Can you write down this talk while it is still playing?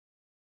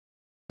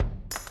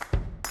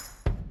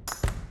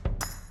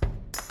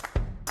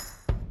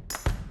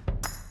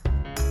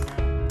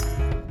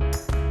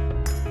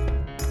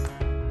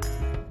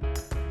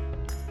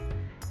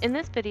In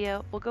this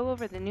video, we'll go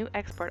over the new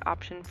export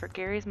option for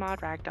Garry's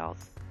Mod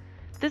Ragdolls.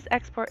 This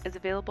export is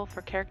available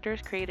for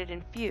characters created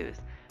in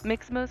Fuse,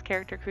 Miximo's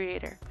character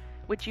creator,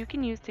 which you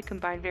can use to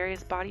combine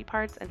various body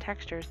parts and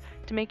textures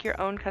to make your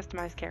own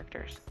customized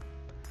characters.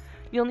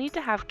 You'll need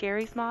to have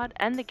Garry's Mod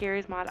and the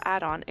Garry's Mod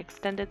add-on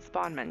extended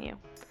spawn menu.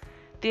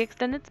 The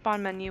extended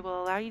spawn menu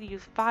will allow you to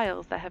use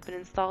files that have been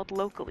installed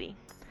locally.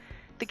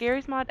 The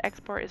Garry's Mod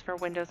export is for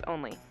Windows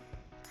only.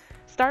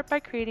 Start by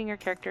creating your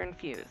character in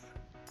Fuse.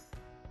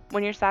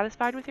 When you're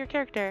satisfied with your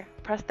character,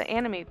 press the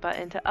Animate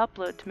button to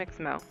upload to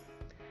Miximo.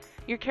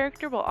 Your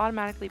character will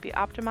automatically be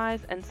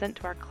optimized and sent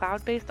to our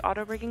cloud-based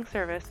auto-rigging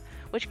service,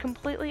 which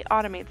completely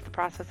automates the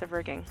process of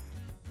rigging.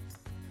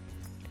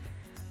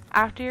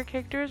 After your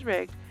character is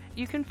rigged,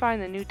 you can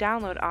find the new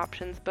download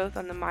options both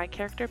on the My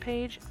Character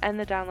page and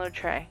the download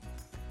tray.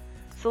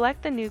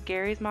 Select the new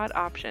Garry's Mod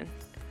option.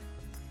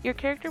 Your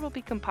character will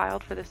be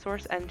compiled for the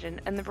source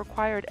engine, and the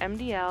required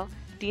MDL,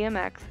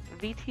 DMX,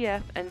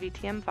 VTF, and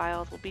VTM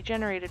files will be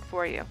generated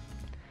for you.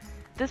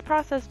 This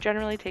process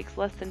generally takes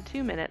less than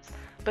 2 minutes,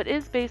 but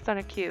is based on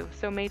a queue,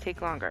 so may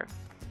take longer.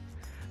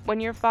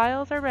 When your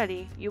files are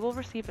ready, you will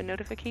receive a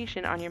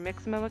notification on your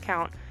Miximo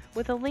account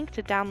with a link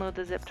to download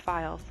the zipped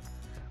files.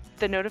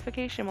 The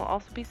notification will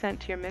also be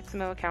sent to your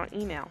Miximo account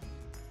email.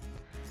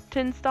 To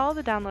install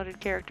the downloaded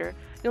character,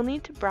 you'll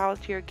need to browse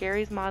to your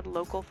Garry's Mod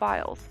local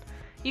files.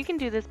 You can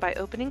do this by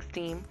opening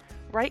Steam,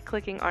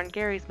 right-clicking on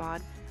Garry's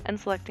Mod, and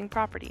selecting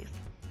Properties.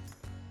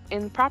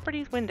 In the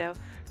Properties window,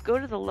 go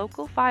to the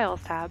Local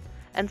Files tab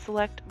and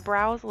select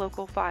Browse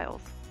Local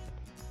Files.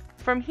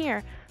 From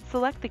here,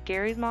 select the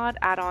Garry's Mod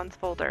Add-ons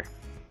folder.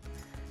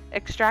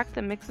 Extract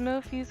the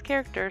Miximo Fuse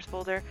Characters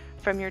folder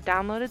from your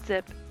downloaded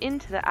zip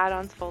into the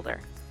Add-ons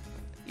folder.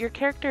 Your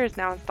character is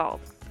now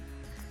installed.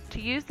 To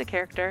use the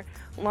character,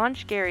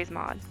 launch Garry's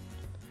Mod.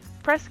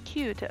 Press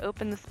Q to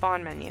open the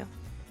Spawn menu.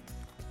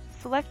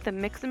 Select the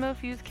Miximo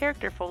Fuse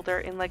Character folder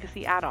in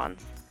Legacy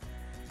Add-ons.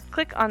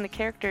 Click on the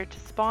character to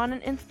spawn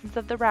an instance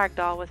of the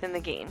Ragdoll within the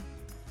game.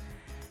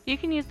 You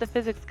can use the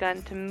physics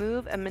gun to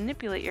move and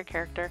manipulate your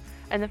character,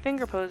 and the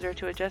finger poser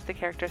to adjust the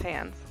character's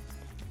hands.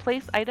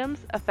 Place items,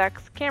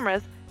 effects,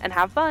 cameras, and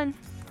have fun!